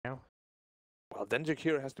Well, then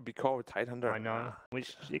Jakiro has to be core with Tidehunter. I know,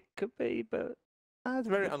 which it could be, but It's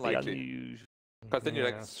very unlikely. Because then you're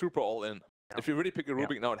like super all in. Yeah. If you really pick a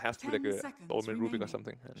Rubik now, it has to be like a 10 all-in Rubik remaining. or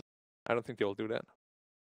something. And I don't think they will do that.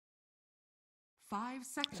 5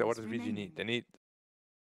 seconds So what does VG need? They need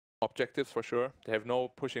objectives for sure. They have no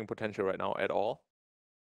pushing potential right now at all.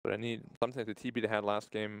 But I need something like the TB they had last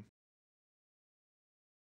game.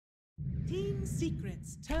 Team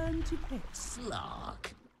Secrets turn to pick.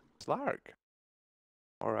 Slark.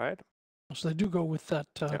 All right. So they do go with that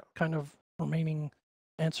kind of remaining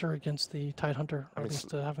answer against the Tidehunter, or at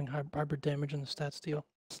least having hybrid damage in the stat steal.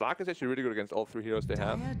 Slark is actually really good against all 3 heroes they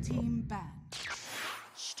have. Dire team banned.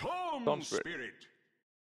 Storm Spirit.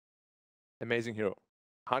 Amazing hero.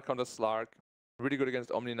 Hard counter Slark. Really good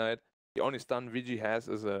against Omni Knight. The only stun VG has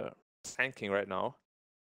is a Sand King right now.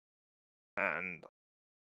 And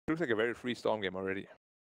looks like a very free Storm game already.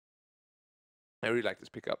 I really like this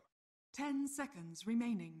pickup. 10 seconds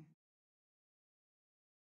remaining.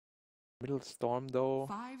 Middle Storm though.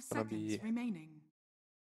 5 seconds remaining.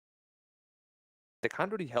 They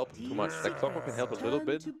can't really help him too much. Like Clockwork can help a little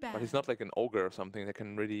bit, but he's not like an ogre or something that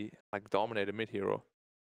can really like dominate a mid hero.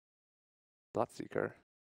 Bloodseeker.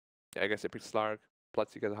 Yeah, I guess I picked Slark.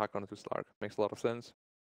 Bloodseeker is a hard counter to Slark. Makes a lot of sense.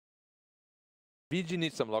 VG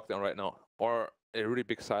needs some lockdown right now, or a really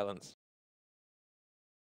big silence.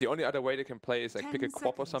 The only other way they can play is like pick a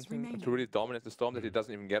Quap or something to really dominate the Storm that he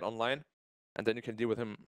doesn't even get online, and then you can deal with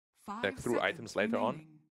him like through items later on.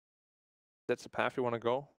 That's the path you want to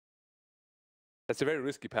go. That's a very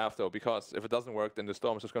risky path though, because if it doesn't work, then the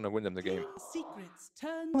Storm is just going to win them the game. Secrets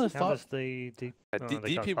turn Well, I to thought was the DP.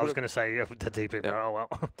 DP I was going to say the DP. Yeah. Oh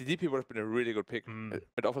well. The DP would have been a really good pick.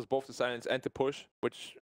 It offers both the silence and the push,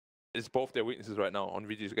 which is both their weaknesses right now on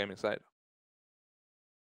VG's gaming side.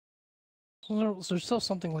 So there's still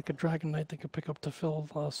something like a Dragon Knight they could pick up to fill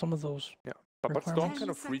some of those. Yeah, but Storm kind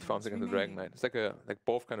of free farms against the Dragon Knight. It's like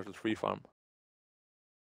both kind of just free farm.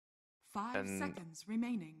 5 seconds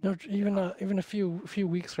remaining. You know, even a few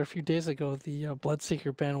weeks or a few days ago, the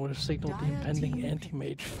Bloodseeker ban would have signaled the impending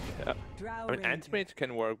anti-mage. Yeah, I mean anti-mage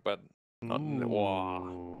can work, but not.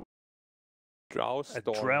 Wow. Drow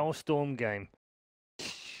Storm. A Drow Storm game.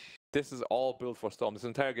 This is all built for Storm. This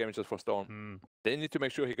entire game is just for Storm. They need to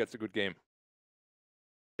make sure he gets a good game.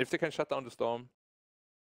 If they can shut down the Storm.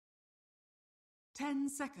 10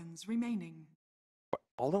 seconds remaining.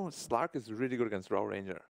 Although Slark is really good against Drow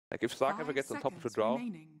Ranger. Like if Slark ever gets on top of a Drow,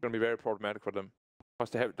 it's going to be very problematic for them. Because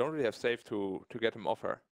they don't really have save to get him off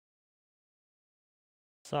her.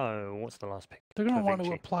 So, what's the last pick? They're going to want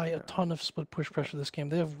to apply a ton of split push pressure this game.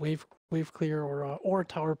 They have wave clear or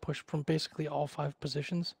tower push from basically all 5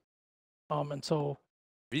 positions. And so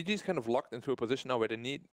VG's kind of locked into a position now where they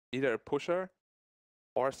need either a pusher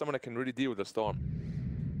or someone that can really deal with the Storm.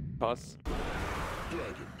 Because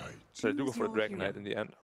so they do go for the Dragon Knight in the end.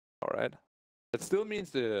 Alright. That still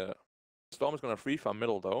means the Storm is going to free farm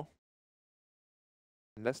middle though.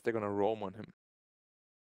 Unless they're going to roam on him.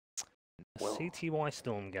 Well, CTY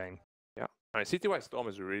Storm game. Yeah. I mean, CTY Storm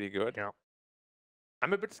is really good. Yeah.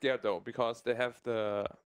 I'm a bit scared though, because they have the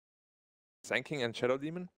Sand King and Shadow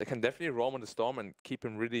Demon. They can definitely roam on the Storm and keep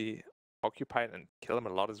him really occupied and kill him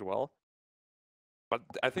a lot as well. But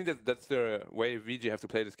I think that's the way VG have to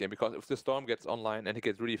play this game, because if the Storm gets online and he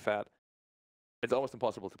gets really fat, it's almost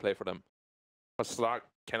impossible to play for them. Because Slark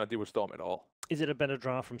cannot deal with Storm at all. Is it a better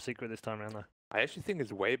draft from Secret this time around though? I actually think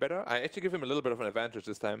it's way better. I actually give him a little bit of an advantage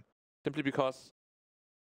this time. Simply because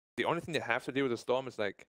the only thing they have to deal with the Storm is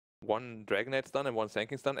like 1 Dragon Knight stun and 1 Sand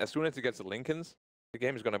King stun. As soon as he gets the Lincolns, the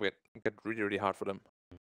game is going to get really, really hard for them.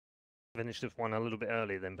 Finished with one a little bit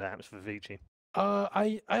earlier than perhaps for Vici.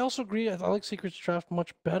 I also agree. I like Secret's draft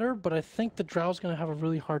much better, but I think the Drow's going to have a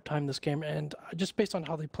really hard time this game. And just based on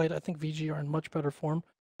how they played, I think VG are in much better form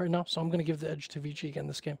right now. So I'm going to give the edge to VG again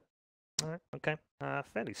this game. All right, okay.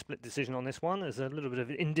 Fairly split decision on this one. There's a little bit of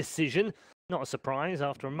indecision. Not a surprise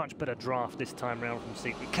after a much better draft this time round from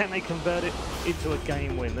Secret. Can they convert it into a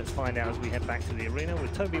game win? Let's find out as we head back to the arena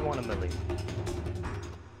with Toby, 1 and Millie.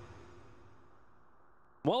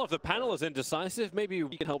 Well, if the panel is indecisive, maybe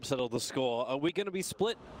we can help settle the score. Are we going to be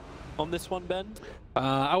split on this one, Ben?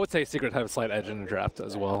 I would say Secret have a slight edge in the draft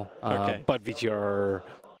as well. Okay. But Vici are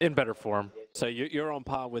in better form. So you're on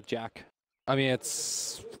par with Jack? I mean,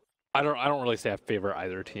 it's... I don't really say I favor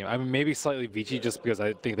either team. I mean, maybe slightly Vici just because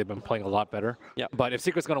I think they've been playing a lot better. Yeah. But if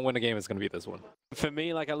Secret's going to win a game, it's going to be this one. For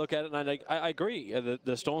me, like I look at it and I agree.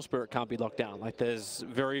 The Storm Spirit can't be locked down. Like there's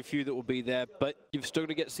very few that will be there, but you've still got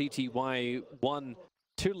to get CTY 1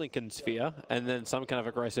 2 Lincoln Sphere, and then some kind of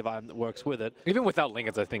aggressive item that works with it, Even without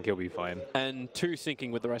Lincolns, I think he'll be fine. and 2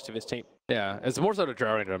 syncing with the rest of his team. Yeah, it's more so the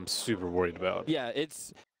Jaradat I'm super worried about. Yeah,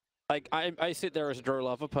 it's like I sit there as a Dro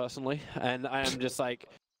lover personally, and I am just like,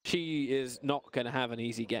 she is not going to have an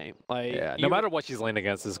easy game. Like, Yeah, no matter what she's laying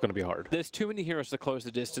against, it's going to be hard. there's too many heroes to close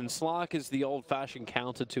the distance. Slark is the old-fashioned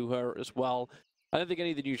counter to her as well. I don't think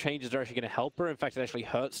any of the new changes are actually going to help her. In fact, it actually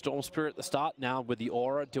hurt Storm Spirit at the start. Now with the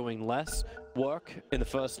aura doing less work in the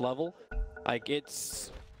first level, like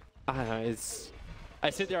it's, I don't know, it's. I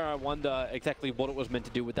sit there and I wonder exactly what it was meant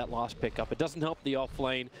to do with that last pickup. It doesn't help the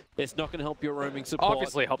offlane. It's not going to help your roaming support.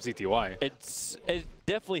 Obviously, it helps ETY. It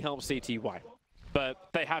definitely helps CTY. But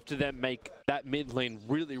they have to then make that mid lane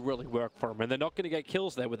really, really work for them. And they're not going to get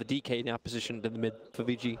kills there with the DK now positioned in the mid for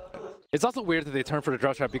VG. It's also weird that they turn for the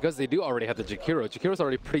drop trap because they do already have the Jakiro. Jakiro's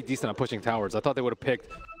already pretty decent at pushing towers. I thought they would have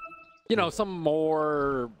picked, you know, some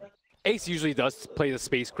more... Ace usually does play the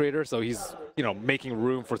space creator, so he's, you know, making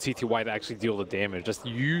room for CTY to actually deal the damage. That's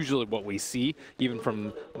usually what we see, even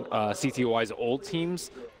from CTY's old teams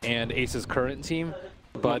and Ace's current team.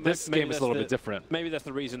 But this game is a little bit different. Maybe that's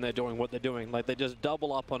the reason they're doing what they're doing. Like, they just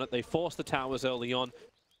double up on it. They force the towers early on.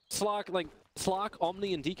 Slark,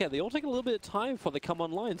 Omni, and DK, they all take a little bit of time before they come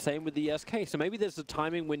online. Same with the SK. So maybe there's a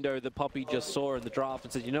timing window that Puppey just saw in the draft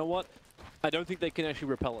and said, you know what? I don't think they can actually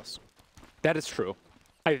repel us. That is true.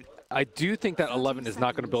 I do think that 11 is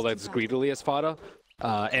not going to build as greedily as FATA.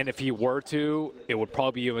 And if he were to, it would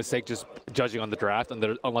probably be a mistake just judging on the draft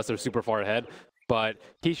unless they're super far ahead. But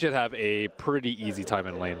he should have a pretty easy time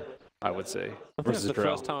in lane, I would say. I think that's the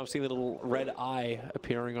first time I've seen a little red eye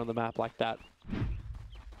appearing on the map like that.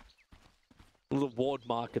 A little ward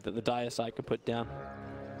marker that the dire side can put down.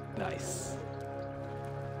 Nice.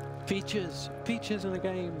 Features in a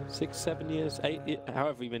game, 6, 7 years, 8,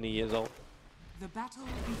 however many years old. The battle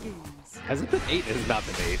begins. Has it been 8? It has not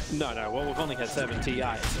been 8. No. Well, we've only had 7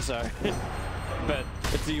 TIs, so. But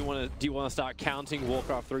do you want to start counting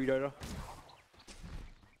Warcraft 3 Dota?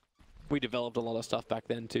 We developed a lot of stuff back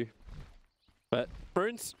then too. But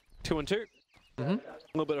runes, 2 and 2. A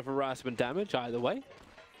little bit of harassment damage either way.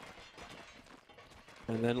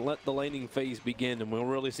 And then let the laning phase begin, and we'll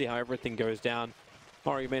really see how everything goes down.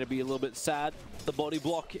 Ori may be a little bit sad. The body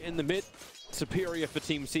block in the mid, superior for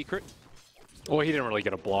Team Secret. Well, he didn't really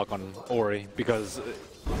get a block on Ori because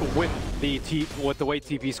with the way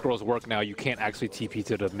TP scrolls work now, you can't actually TP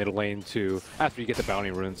to the mid lane after you get the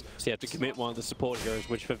bounty runes. So you have to commit one of the support heroes,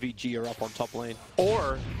 which for VG are up on top lane.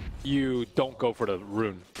 Or you don't go for the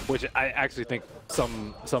rune, which I actually think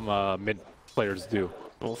some mid players do.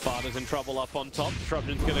 Well, FATA's in trouble up on top.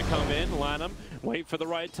 Disruption's going to come in. Lanham, wait for the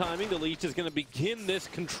right timing. The Leech is going to begin this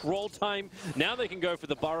control time. Now they can go for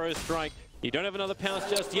the Burrow Strike. You don't have another pounce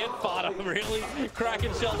just yet. FATA really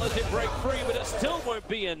cracking shell, lets it break free, but it still won't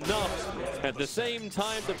be enough. At the same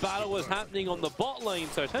time, the battle was happening on the bot lane,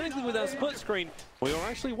 so technically with that split screen, we were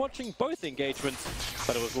actually watching both engagements,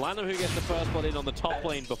 but it was Lanham who gets the first blood in on the top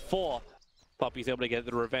lane before Puppey's able to get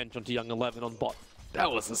the revenge onto Young 11 on bot. That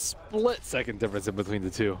was a split-second difference in between the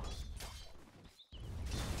two.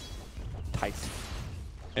 Tight.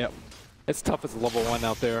 Yep. It's tough as a level 1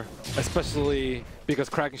 out there, especially because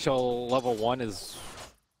Kraken Shell level 1 is...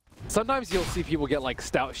 Sometimes you'll see people get like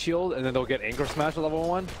Stout Shield and then they'll get Anchor Smash at level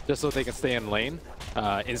 1 just so they can stay in lane.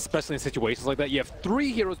 Especially in situations like that. You have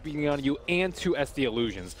 3 heroes beating on you and 2 SD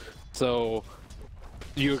Illusions. So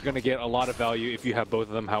you're going to get a lot of value if you have both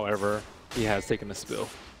of them. However, he has taken a spill.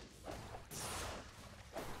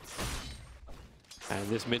 And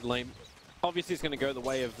this mid lane, obviously it's going to go the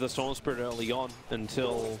way of the Storm Spirit early on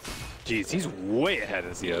until... Jeez, he's way ahead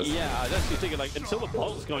as he is. Yeah, I was actually thinking like until the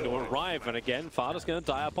bolt's going to arrive, and again, FATA's going to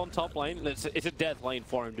die up on top lane. It's a death lane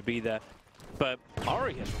for him to be there. But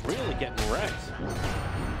Ori is really getting wrecked.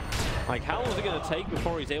 Like, how long is it going to take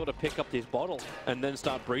before he's able to pick up this bottle and then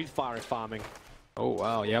start Breathe Fire farming? Oh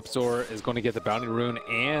wow, YapzOr is going to get the Bounty Rune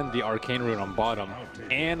and the Arcane Rune on bottom.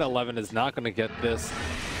 And 11 is not going to get this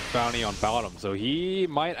bounty on bottom, so he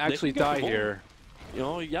might actually die here. You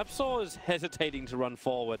know, YapzOr is hesitating to run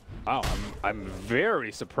forward. Wow, I'm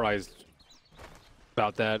very surprised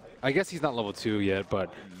about that. I guess he's not level 2 yet,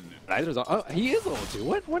 but neither is... Oh, he is level 2.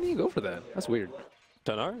 Why didn't you go for that? That's weird.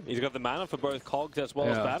 Don't know. He's got the mana for both cogs as well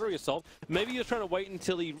as battery assault. Maybe he was trying to wait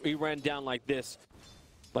until he ran down like this.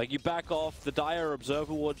 Like, you back off, the Dire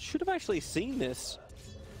Observer Ward should have actually seen this.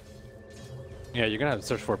 Yeah, you're going to have to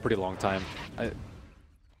search for a pretty long time. And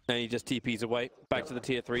he just TPs away, back to the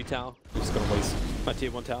tier 3 tower. Just going to waste My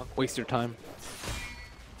tier 1 tower. Waste your time.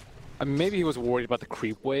 I mean, maybe he was worried about the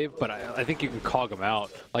creep wave, but I think you can cog him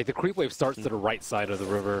out. Like, the creep wave starts to the right side of the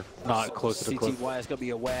river, not close to the cliff. CTY is going to be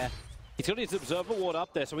aware. He's got his observer ward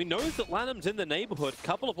up there, so he knows that Lanham's in the neighborhood.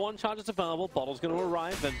 Couple of one charges available. Bottle's going to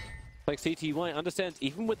arrive, and like CTY understands,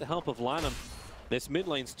 even with the help of Lanham, this mid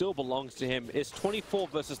lane still belongs to him. It's 24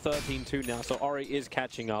 versus 13-2 now, so Ori is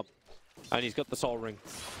catching up, and he's got the Soul Ring.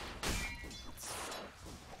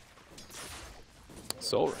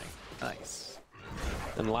 Soul Ring, nice.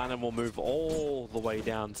 And Lanham will move all the way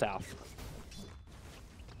down south.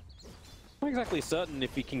 Not exactly certain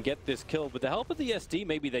if he can get this kill. With the help of the SD,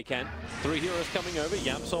 maybe they can. 3 heroes coming over.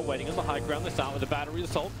 YapzOr waiting on the high ground. They start with a battery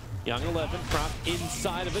assault. Young 11 trapped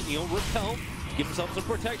inside of it. He'll repel. Give himself some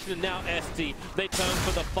protection. And now SD. They turn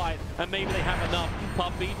for the fight. And maybe they have enough.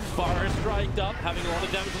 Puppey, Burrow striked up. Having a lot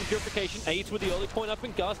of damage from purification. 8 with the early point up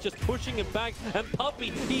in Gus. Just pushing him back. And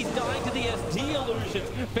Puppey, he's dying to the SD illusions.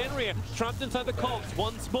 Fenrir trapped inside the cogs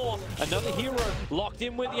once more. Another hero locked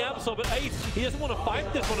in with YapzOr. But 8, he doesn't want to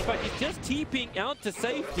fight this one. In fact, he's just TPing out to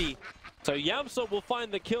safety. So YapzOr will find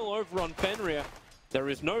the kill over on Fenrir. There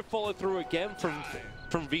is no follow through again from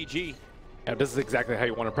VG. Yeah, this is exactly how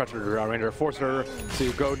you want to pressure the Drow Ranger. Force her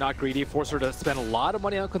to go not greedy, force her to spend a lot of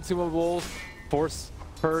money on consumables, force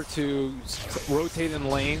her to rotate in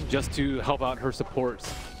lane just to help out her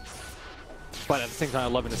supports. But at the same time,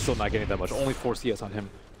 11 is still not getting that much. Only 4 CS on him.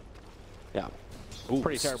 Yeah, Ooh,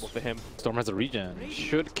 pretty terrible for him. Storm has a regen.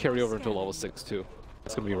 Should carry over until level 6 too.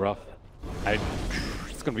 It's gonna be rough.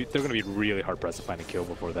 They're gonna be really hard pressed to find a kill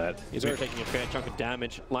before that. He's already taking a fair chunk of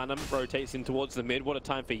damage. Lanham rotates in towards the mid. What a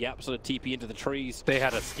time for YapzOr to TP into the trees. They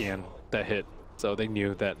had a scan that hit, so they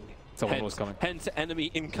knew that someone was coming. Hence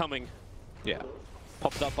enemy incoming. Yeah.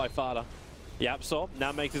 Popped up by FATA. YapzOr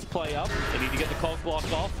now makes his play up. They need to get the cog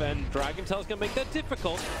blocked off, and Dragon Tail's gonna make that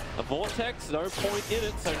difficult. A Vortex, no point in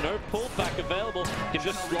it, so no pullback available. Can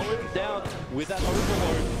just slow him down with that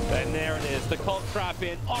overload. And there it is, the cog trap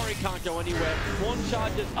in. Ori can't go anywhere. One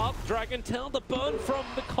charge is up. Dragon Tail, the burn from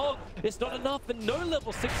the cog. It's not enough, and no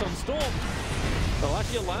level 6 on Storm. They'll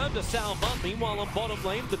actually allow him to salve up. Meanwhile, on bottom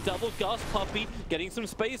lane, the double Gus Puppey getting some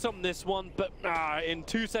space on this one, but in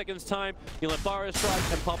 2 seconds' time, he'll let Burrow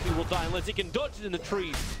strike and Puppey will die unless he can dodge it in the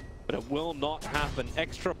trees. But it will not happen.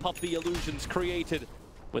 Extra Puppey illusions created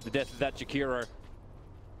with the death of that Jakiro.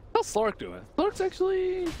 How's Slark doing? Slark's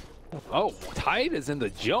actually... Oh, Tide is in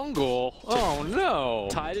the jungle. Oh no.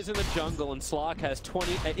 Tide is in the jungle and Slark has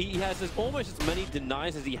 20. He has almost as many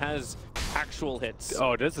denies as he has actual hits.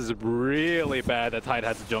 Oh, this is really bad that Tide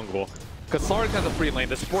has the jungle. Because Slark has a free lane.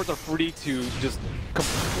 The supports are free to just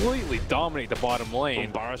completely dominate the bottom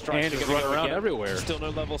lane and just run around everywhere. Still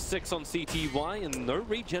no level 6 on CTY and no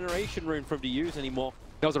regeneration rune for him to use anymore.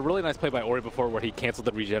 That was a really nice play by Ori before where he canceled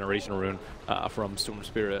the regeneration rune from Storm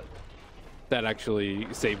Spirit. That actually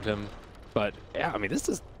saved him. But yeah, I mean, this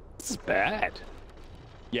is bad.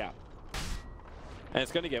 Yeah. And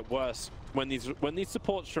it's going to get worse when these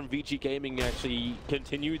supports from Vici Gaming actually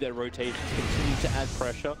continue their rotations, continue to add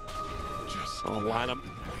pressure. Oh, Lanham.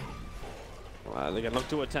 They're going to look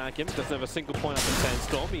to attack him. Doesn't have a single point up in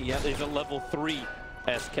Sandstorm. He's a level 3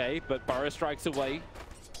 SK, but Burrow strikes away.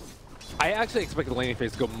 I actually expected the laning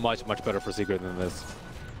phase to go much better for Secret than this.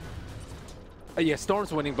 Yeah,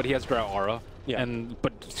 Storm's winning, but he has Drow Aura. Yeah.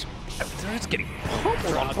 But they're just getting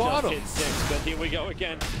pummeled on bottom. Just hit 6, but here we go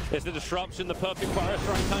again. There's the disruption, the perfect fire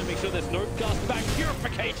strike time. Make sure there's no gust back.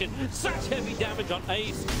 Purification, such heavy damage on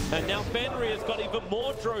Ace. And now Fenrir's got even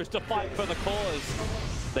more Drows to fight for the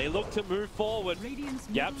cause. They look to move forward.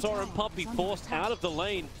 YapzOr and Puppey forced out of the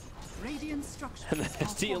lane. And the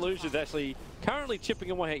SD Illusion's actually currently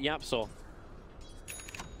chipping away at YapzOr.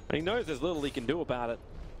 And he knows there's little he can do about it.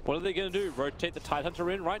 What are they going to do? Rotate the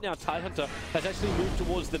Tidehunter in? Right now, Tidehunter has actually moved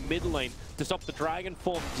towards the mid lane to stop the Dragon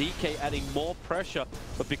Form DK, adding more pressure.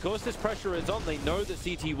 But because this pressure is on, they know that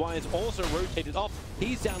CTY is also rotated off.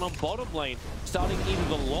 He's down on bottom lane, starting either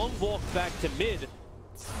the long walk back to mid,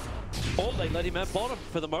 or they let him at bottom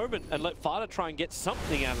for the moment and let FATA try and get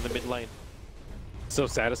something out of the mid lane. So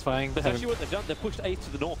satisfying. That's actually what they've done. They've pushed Ace to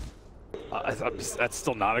the north. That's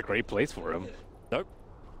still not a great place for him. Nope.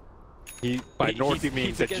 By north, he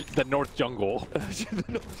means the north jungle.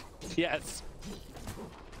 Yes.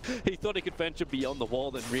 He thought he could venture beyond the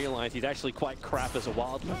wall, then realized he's actually quite crap as a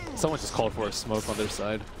wildman. Someone just called for a smoke on their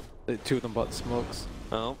side. The two of them bought smokes.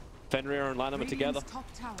 Oh, Fenrir and Lanham are together.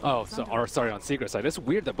 Oh, sorry, on Secret side. It's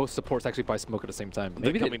weird that both supports actually buy smoke at the same time.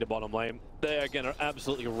 Maybe they're coming to bottom lane. They're going to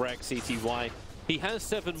absolutely wreck CTY. He has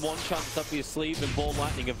 7 one-shots up his sleeve and Ball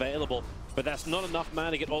Lightning available, but that's not enough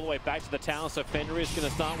mana to get all the way back to the tower, so Fenrir is going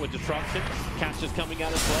to start with Disruption. Catch is coming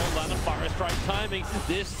out as well. Lanham Fire Strike timing.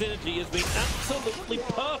 This synergy has been absolutely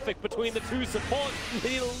perfect between the two supports. They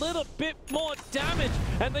need a little bit more damage,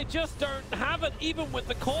 and they just don't have it, even with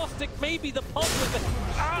the caustic, maybe the pulse with the...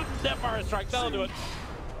 that fire strike, that'll do it.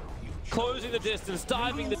 Closing the distance,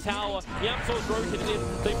 diving the tower. YapzOr's rotated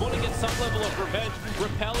in. They want to get some level of revenge.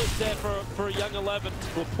 Repel is there for a young 11.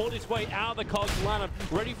 Will pull his way out of the cogs. Lanham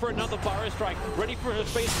ready for another burrow strike. Ready for a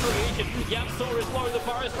space creation. YapzOr is low. The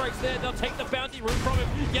burrow strike's there. They'll take the bounty room from him.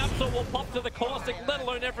 YapzOr will pop to the caustic, let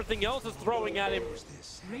alone everything else is throwing at him.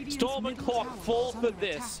 Storm and Clock fall for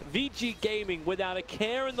this. Vici Gaming, without a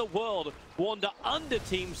care in the world, wander under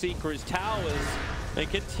Team Secret's towers and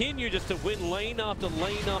continue just to win lane after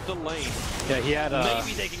lane after lane. Yeah, he had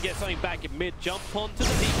maybe they can get something back in mid. Jump onto the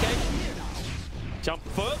DK. Jump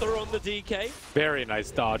further on the DK. very nice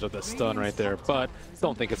dodge of the stun right there, but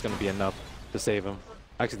don't think it's going to be enough to save him.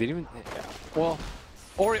 Actually, didn't even... Yeah. Well,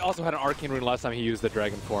 Ori also had an Arcane Rune last time he used the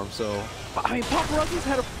Dragon form, so... I mean, Paparazzi's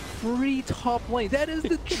had a free top lane. That is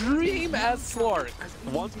the dream as Slark.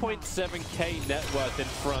 1.7k net worth in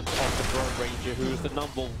front of the Drone Ranger, who is the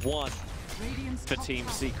 #1 for Team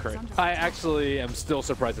Secret. I actually am still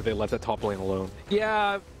surprised that they left that top lane alone.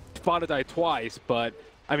 Yeah, FATA died twice, but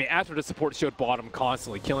I mean, after the support showed bottom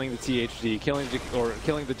constantly, killing the THD, killing the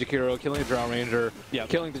Jakiro, killing the Drow Ranger,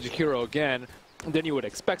 killing the Jakiro again, then you would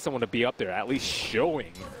expect someone to be up there, at least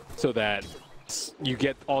showing, so that you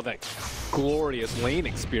get all that glorious lane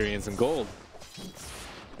experience and gold.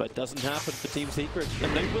 But it doesn't happen for Team Secret,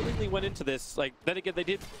 and they willingly went into this. Like, then again, they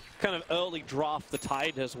did kind of early draft the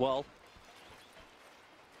Tide as well.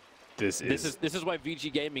 This is why Vici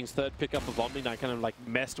Gaming's third pickup of Omni Knight kind of like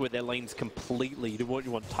messed with their lanes completely. You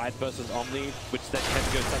want Tide versus Omni, which then had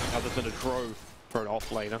to go something other than a Drove for an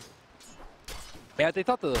offlaner. Yeah, they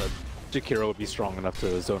thought the Jakiro would be strong enough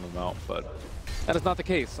to zone him out, but that is not the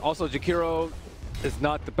case. Also, Jakiro is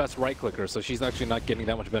not the best right clicker, so she's actually not getting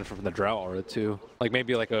that much benefit from the Drow aura too. Like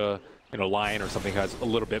maybe like a Lion or something has a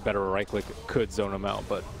little bit better right click could zone him out,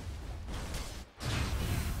 but.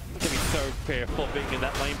 To be so careful being in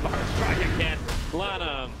that lane. Burrow strike again.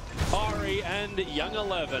 Lanham, Ari, and Young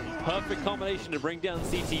 11. Perfect combination to bring down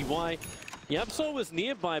CTY. YapzOr was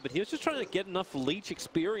nearby, but he was just trying to get enough leech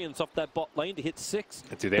experience off that bot lane to hit 6.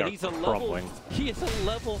 Dude, they are crumbling. He is a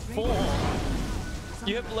level 4.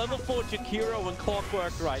 You have level 4 Jakiro and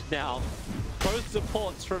Clockwork right now. Both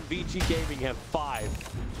supports from Vici Gaming have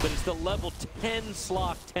 5, but it's the level 10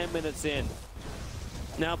 Slark 10 minutes in.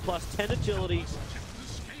 Now plus 10 agility,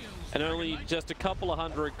 and only just a couple of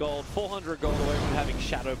 100 gold, 400 gold away from having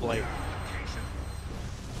Shadow Blade.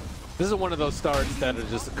 This is one of those starts that are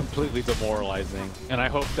just completely demoralizing, and I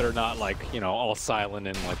hope they're not like, all silent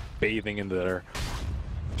and like bathing in their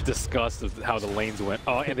disgust of how the lanes went.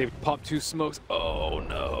 Oh, and they popped 2 smokes. Oh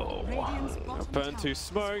no. Burn 2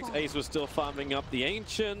 smokes. Ace was still farming up the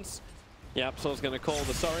Ancients. YapzOr's going to call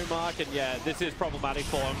the sorry mark, and yeah, this is problematic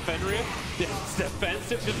for him. Fenrir, this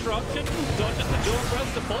defensive disruption, dodges the dual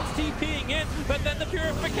breath, supports TPing in, but then the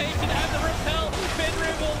purification and the repel.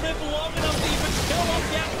 Fenrir will live long enough to even kill off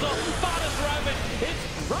YapzOr. FATA's Ravage,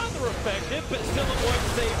 it's rather effective, but still it won't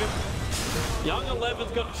save him. Young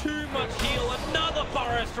 11's got too much heal. Another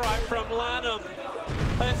burrow strike from Lanham.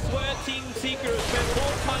 I swear Team Secret has been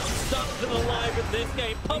more punch stunned than alive in this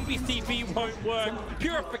game. Puppey's TP won't work.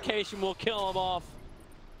 Purification will kill him off.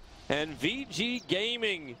 And Vici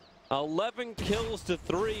Gaming, 11 kills to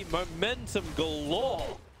 3. Momentum galore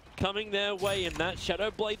coming their way, and that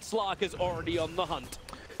Shadow Blade Slark is already on the hunt.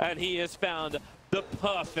 And he has found the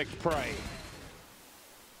perfect prey.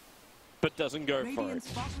 But doesn't go for it.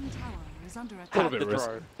 A little bit risk,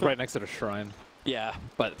 right next to the shrine. Yeah.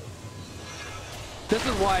 But this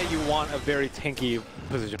is why you want a very tanky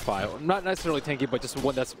position 5. Not necessarily tanky, but just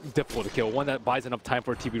one that's difficult to kill. One that buys enough time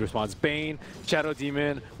for a TP response. Bane, Shadow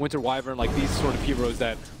Demon, Winter Wyvern, like these sort of heroes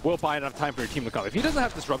that will buy enough time for your team to come. If he doesn't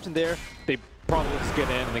have disruption there, they probably just get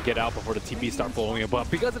in and then get out before the TP start blowing it. But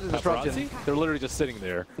because of the disruption, they're literally just sitting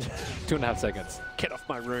there. 2.5 seconds. Get off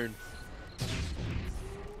my rune.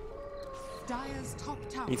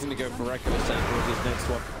 He's going to go for Echo Center with his next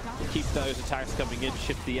one. Keep those attacks coming in,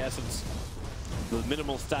 shift the essence. The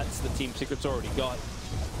minimal stats that Team Secret's already got.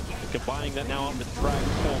 And combining that now up with Dragon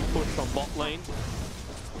Form push from bot lane.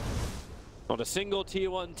 Not a single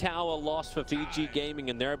tier 1 tower lost for Vici Gaming,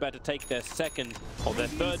 and they're about to take their second, or their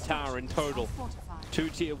third tower in total. 2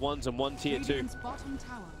 tier 1s and 1 tier 2.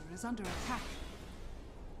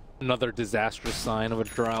 Another disastrous sign of a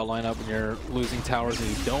Drow lineup when you're losing towers and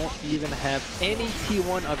you don't even have any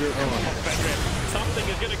T1 of your own. Something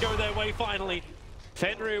is going to go their way finally.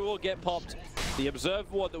 Fenrir will get popped. The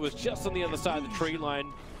Observe Ward that was just on the other side of the tree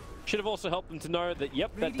line should have also helped them to know that,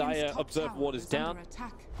 yep, that dire Observe Ward is down.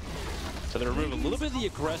 So they remove a little bit of the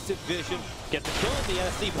aggressive vision, get the kill on the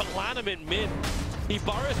SD, but Lanham in mid. He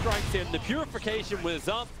burrow strikes in, the purification was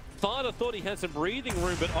up. FATA thought he had some breathing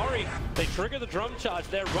room, but Ori, they trigger the drum charge.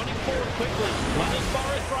 They're running forward quickly. Lanham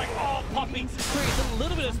burrow strike. Oh, Puppey creates a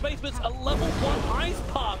little bit of space, but it's a level 1 ice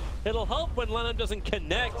pop. It'll help when Lanham doesn't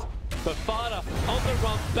connect. But FATA on the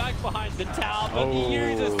run back behind the tower, but he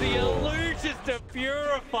uses the illusions to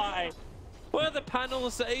purify. Where the panel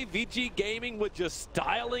say Vici Gaming were just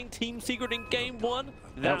styling Team Secret in game 1,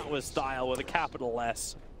 that was style with a capital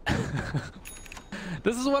S.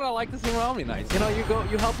 This is what I like to see from Omni Knights. You know, you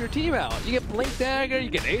help your team out. You get Blink Dagger, you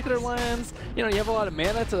get Aether Lens, you know, you have a lot of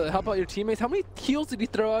mana to help out your teammates. How many heals did he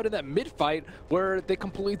throw out in that mid-fight where they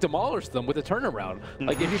completely demolished them with a turnaround?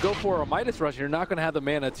 Like, if you go for a Midas Rush, you're not going to have the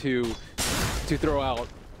mana to throw out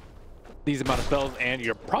these amount of spells, and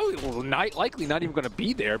you're probably likely not even going to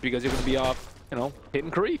be there because you're going to be off, you know,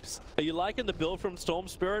 hitting creeps. Are you liking the build from Storm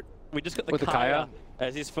Spirit? We just got the With Kaya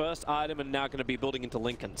as his first item and now going to be building into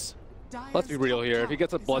Lincolns. Let's be real here. If he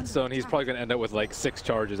gets a Bloodstone, he's probably going to end up with like 6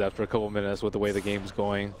 charges after a couple minutes with the way the game's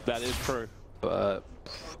going. That is true. But,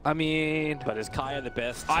 I mean... But is Kaya the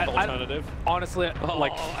best alternative? Honestly,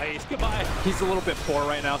 like, Ace, goodbye. He's a little bit poor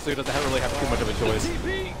right now, so he doesn't really have too much of a choice.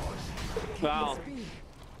 Wow.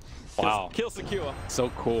 Wow. Kill secure. So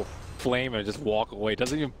cool. Flame and just walk away.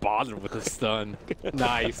 Doesn't even bother with the stun.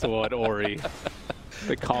 Nice one, Ori.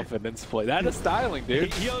 The confidence play. That is styling,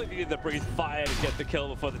 dude. He only needed to breathe fire to get the kill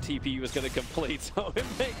before the TP was going to complete, so it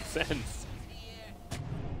makes sense.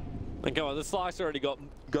 And come on, the Slice already got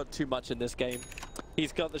too much in this game.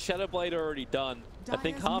 He's got the Shadow Blade already done. I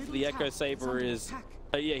think half of the Echo Saber is...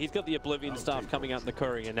 yeah, he's got the Oblivion stuff coming out in the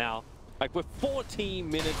courier now. Like, we're 14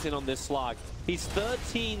 minutes in on this slug. He's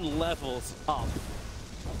 13 levels up.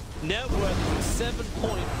 Net worth is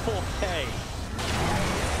 7.4k.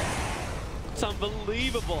 It's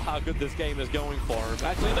unbelievable how good this game is going for him.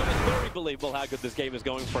 Actually, no, it's very believable how good this game is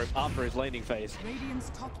going for him after his laning phase.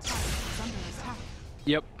 Radiant's top tower is under attack.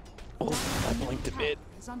 Yep. Oh, I blinked a bit.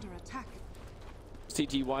 Is under attack.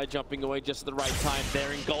 CTY jumping away just at the right time.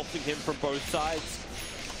 They're engulfing him from both sides.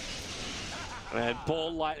 And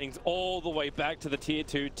Ball Lightning's all the way back to the tier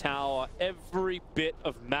 2 tower. Every bit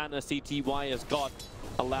of mana CTY has got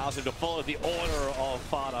allows him to follow the order of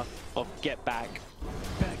FATA of get back.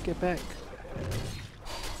 Get back.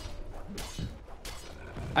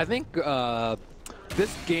 I think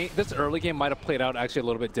this early game might have played out actually a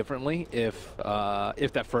little bit differently if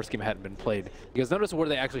that first game hadn't been played. Because notice where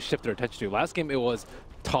they actually shift their attention to. Last game it was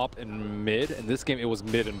top and mid, and this game it was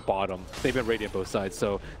mid and bottom. They've been radiant both sides,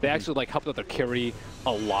 so they actually like helped out their carry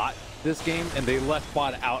a lot this game, and they left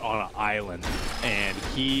FATA out on an island, and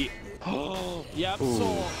he. Oh,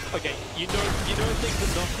 YapzOr. Okay, you know things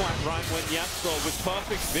are not quite right when YapzOr with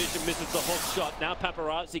perfect vision misses the hook shot. Now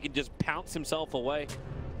Paparazzi can just pounce himself away.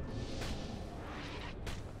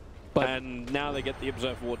 But and now they get the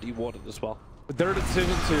Observer Ward dewatered as well. Their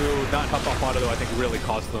decision to not help out FATA, though, I think really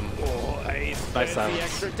cost them. Oh, nice silence. The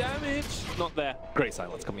extra damage. Not there. Great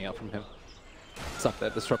silence coming out from him. Stop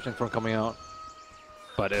that disruption from coming out.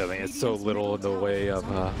 But I mean, it's so little in the way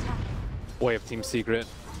of Team Secret.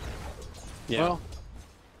 Yeah. Well,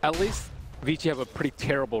 at least Vici have a pretty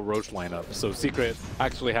terrible Roche lineup, so Secret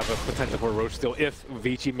actually have a potential for Roche still if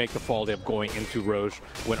Vici make the fall they have going into Roche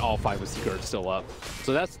when all 5 of Secret are still up.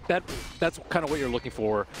 So that's kind of what you're looking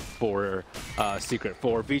for Secret,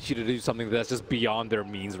 for Vici to do something that's just beyond their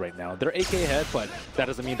means right now. They're AK ahead, but that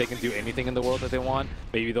doesn't mean they can do anything in the world that they want.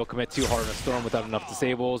 Maybe they'll commit too hard on a Storm without enough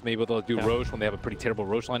disables. Maybe they'll do Roche when they have a pretty terrible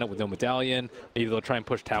Roche lineup with no Medallion. Maybe they'll try and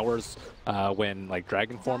push towers when like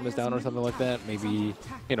Dragon Form is down or something like that. Maybe,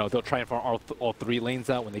 you know, they'll try and farm all 3 lanes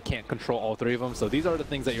out when they can't control all 3 of them. So these are the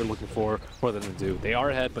things that you're looking for them to do. They are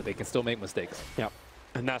ahead, but they can still make mistakes. Yep.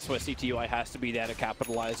 And that's where CTY has to be there to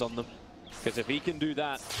capitalize on them. Because if he can do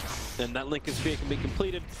that, then that Lincoln Sphere can be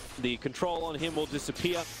completed. The control on him will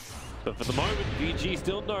disappear. But for the moment, VG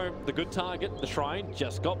still know the good target. The Shrine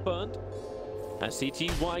just got burned. As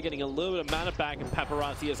CTY getting a little bit of mana back, and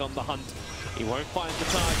Paparazzi is on the hunt. He won't find the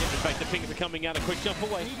target. In fact, the pings are coming out. A quick jump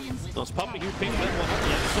away. It's Puppey who pinged that one.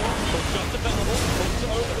 YapzOr, shots available. Puts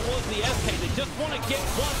it over towards the SK. They just want to get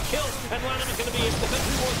one kill. And Lanham is going to be in. The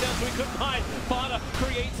sentry wall's down so he couldn't hide. FATA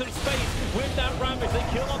creates some space with that Ravage. They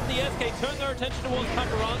kill off the SK. Turn their attention towards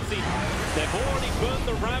Paparazzi. They've already burned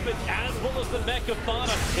the Ravage as well as the mech of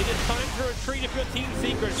FATA. It is time to retreat if you're Team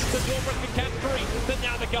Secret. The Doorbreak can catch 3. But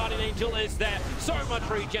now the Guardian Angel is there. So much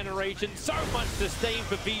regeneration, so much sustain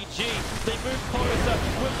for VG. They move closer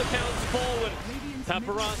with the pounce forward.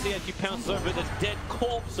 Paparazzi as he pounces over the dead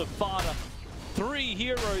corpse of FATA. 3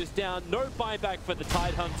 heroes down, no buyback for the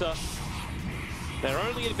Tidehunter. Their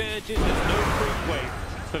only advantage is there's no creep wave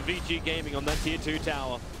for VG Gaming on that tier 2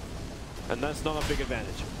 tower. And that's not a big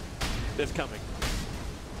advantage. It's coming.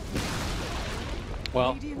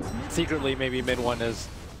 Well, secretly, maybe mid one is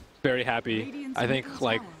very happy. I think,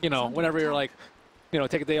 like, you know, whenever you're like, you know,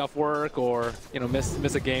 take a day off work or, you know,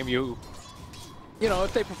 miss a game, you know,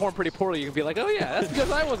 if they perform pretty poorly, you can be like, oh yeah, that's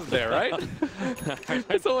because I wasn't there, right?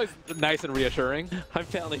 It's always nice and reassuring. I'm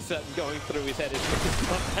fairly certain going through his head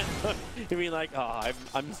is he'd be like, oh,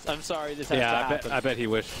 I'm sorry this has to happen. I bet he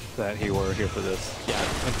wished that he were here for this. Yeah.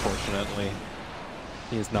 Unfortunately,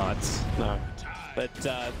 he is not. No. But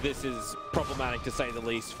this is problematic to say the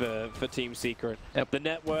least for Team Secret. Yep. The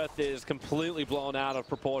net worth is completely blown out of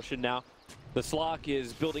proportion now. The Slark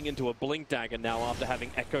is building into a Blink Dagger now after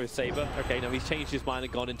having Echo Saber. Okay, now he's changed his mind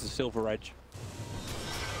and gone into Silver Edge.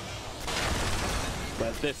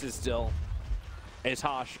 But this is still, it's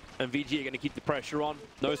harsh. And VG are going to keep the pressure on.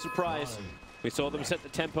 No surprise. We saw them set the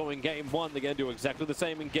tempo in game 1. They're going to do exactly the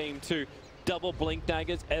same in game 2. Double Blink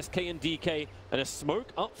Daggers, SK and DK, and a smoke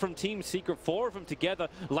up from Team Secret. 4 of them together.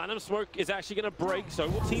 Lanham smoke is actually going to break, so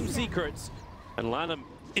will Team Secrets. And Lanham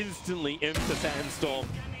instantly into Sandstorm,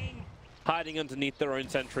 hiding underneath their own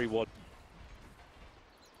sentry ward.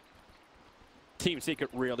 Team Secret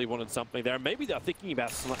really wanted something there. Maybe they're thinking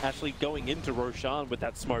about actually going into Roshan with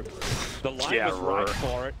that smoke. The line was right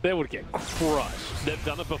for it. They would get crushed. They've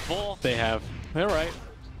done it before. They have. All right.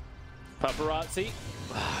 Paparazzi.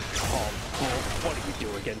 Oh, what do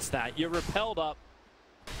you do against that? You're repelled up.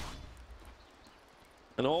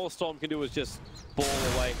 And all Storm can do is just ball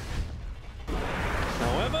away.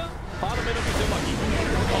 However, part of it will be too lucky.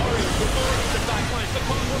 Ori with the backline. The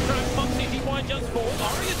cardboard trap from CTY just falls.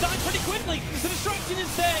 Ori is dying pretty quickly. The destruction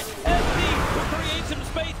is there. FD will create some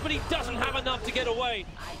space, but he doesn't have enough to get away.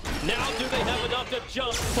 Now do they have enough to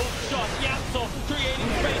jump? Hook shot. YapzOr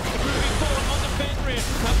creating space. Moving forward on the Fenrir.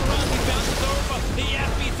 Paparazzi bounces over. The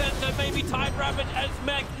epicenter maybe tied rapid as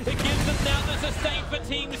Mech. It gives them now the sustain for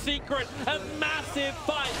Team Secret. A massive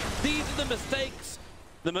fight. These are the mistakes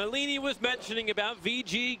the Malini was mentioning about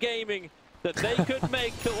VG Gaming that they could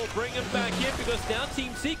make that will bring them back in, because now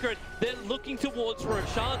Team Secret, they're looking towards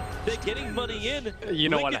Roshan. They're getting money in. You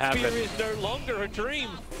know what happened? Is no longer a dream.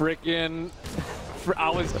 Freaking...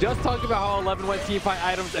 I was just talking about how 11 went team fight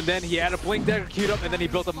items, and then he had a Blink Dagger queued up, and then he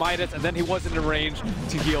built a Midas, and then he wasn't in range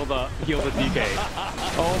to heal the DK.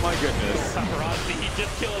 Oh my goodness. Paparazzi, he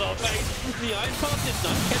just killed our face. The Ice Pass is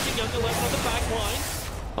not catching young 11 on the back line,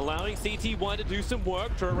 allowing CTY to do some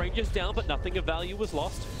work. Draw ranges down, but nothing of value was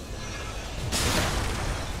lost.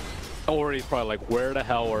 Or he's probably like, where the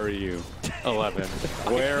hell were you, 11?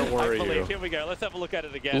 Where were you? Here we go. Let's have a look at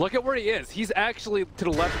it again. Look at where he is. He's actually to the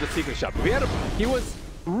left of the secret shop. If he had he was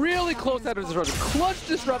really close out of disruption. Clutch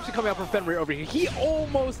disruption coming out from Fenrir over here. He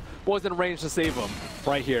almost was in range to save him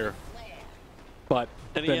right here. But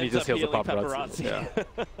and then he just heals the paparazzi. Yeah.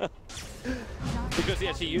 Because he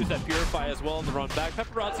actually used that Purify as well on the run back.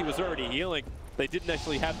 Paparazzi was already healing. They didn't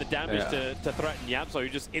actually have the damage to threaten YapzOr, who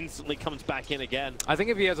just instantly comes back in again. I think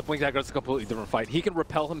if he has a Blink Dagger, it's a completely different fight. He can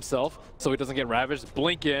repel himself so he doesn't get ravaged,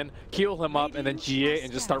 blink in, heal him up, and then GA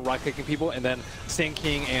and just start rock-kicking people, and then Sand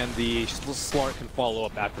King and the Slark can follow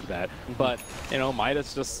up after that. But, you know,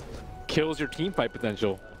 Midas just kills your team fight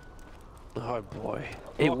potential. Oh boy.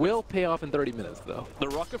 It will pay off in 30 minutes, though. The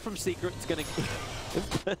rocket from Secret's gonna...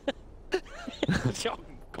 Oh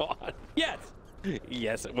god. Yes!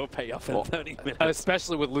 Yes, it will pay off in 30 minutes.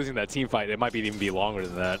 Especially with losing that team fight, it might even be longer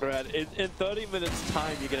than that. Right, in 30 minutes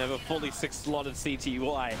time, you're going to have a fully 6-slotted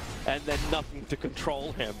CTY, and then nothing to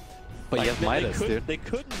control him. But like, you have Midas, dude. They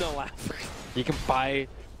couldn't allow. You can buy...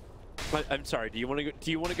 I'm sorry, do you want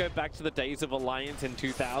to go back to the days of Alliance in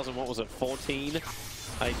 2000, what was it, 14?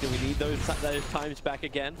 Like, do we need those times back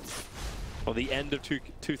again? Or the end of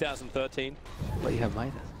 2013? But you have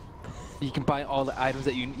Midas. You can buy all the items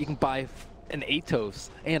that you can buy an Atos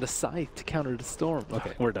and a Scythe to counter the storm.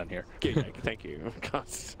 Okay, we're done here. Thank you.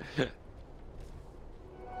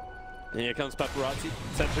 Here comes Paparazzi.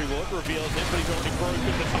 Sentry Ward reveals him, but he's already broken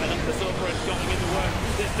the tied up the Silver Edge going into work.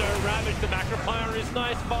 There's no ravage. The Macropire is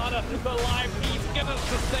nice. FATA, the live, he's gonna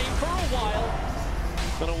sustain for a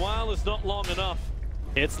while. But a while is not long enough.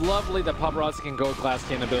 It's lovely that Paparazzi can go Glass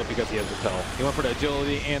Cannon build because he has Repel. He went for the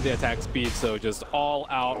agility and the attack speed, so just all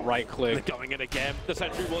out right click. They're going in again. The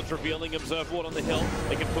Sentry Ward's revealing Observe Ward on the hill.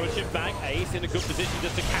 They can push him back. Ace in a good position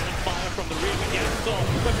just to cannon fire from the rear with YapzOr.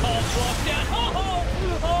 The call blocked down.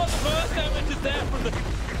 Oh, the first damage is there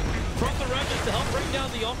from the Ravens to help bring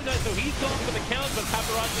down the Omni, so he's gone for the count, but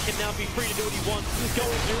Paparazzi can now be free to do what he wants.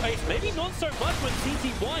 Going through Ace. Maybe not so much when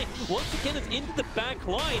CTY once again is into the back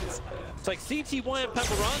lines. It's like CTY and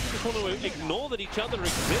Paparazzi just want to ignore that each other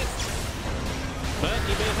exists. But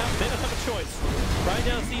he may not have a choice. Right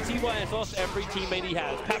now, CTY has lost every teammate he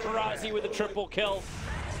has. Paparazzi with a triple kill.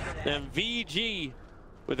 And VG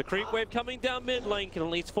with the creep wave coming down mid lane can at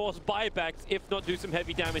least force buybacks, if not do some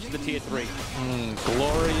heavy damage to the tier 3.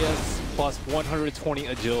 Glorious plus 120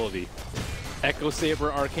 agility. Echo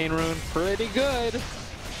Saber Arcane Rune, pretty good.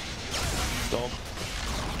 Storm.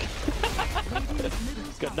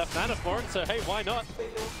 Got enough mana for it, so hey, why not?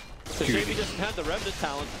 So shame he doesn't have the Revenant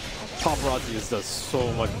talent. Paparazzi just does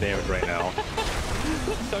so much damage right now.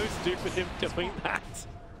 So stupid him doing that.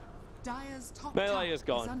 Dire's top Melee tower is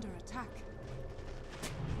gone. under attack.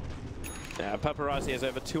 Yeah, Paparazzi has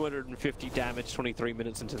over 250 damage 23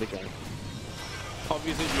 minutes into the game.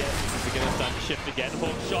 Obviously, the essences are going to start to shift again.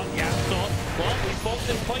 Hook shot, YapzOr. Well, we fought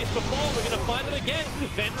this place before. We're going to find it again.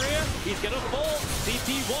 Fenrir, he's going to fall.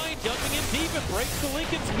 CTY jumping in deep and breaks the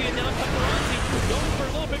Lincoln Spear. Now Paparazzi going for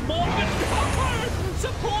a little bit more. But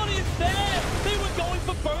support is there. They were going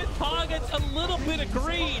for both targets. A little bit of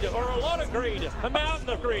greed, or a lot of greed. A mountain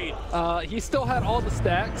of greed. He still had all the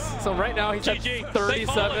stacks, so right now he's at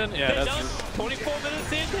 37. Yeah, they're that's done. 24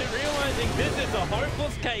 minutes in, they're realizing this is a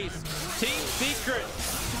hopeless case. Team Secret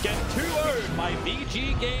get 2-0'd by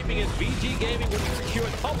VG Gaming, as VG Gaming will secure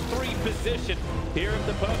top 3 position here at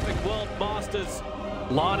the Perfect World Masters.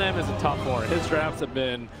 Lanem is in top 4. His drafts have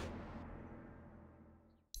been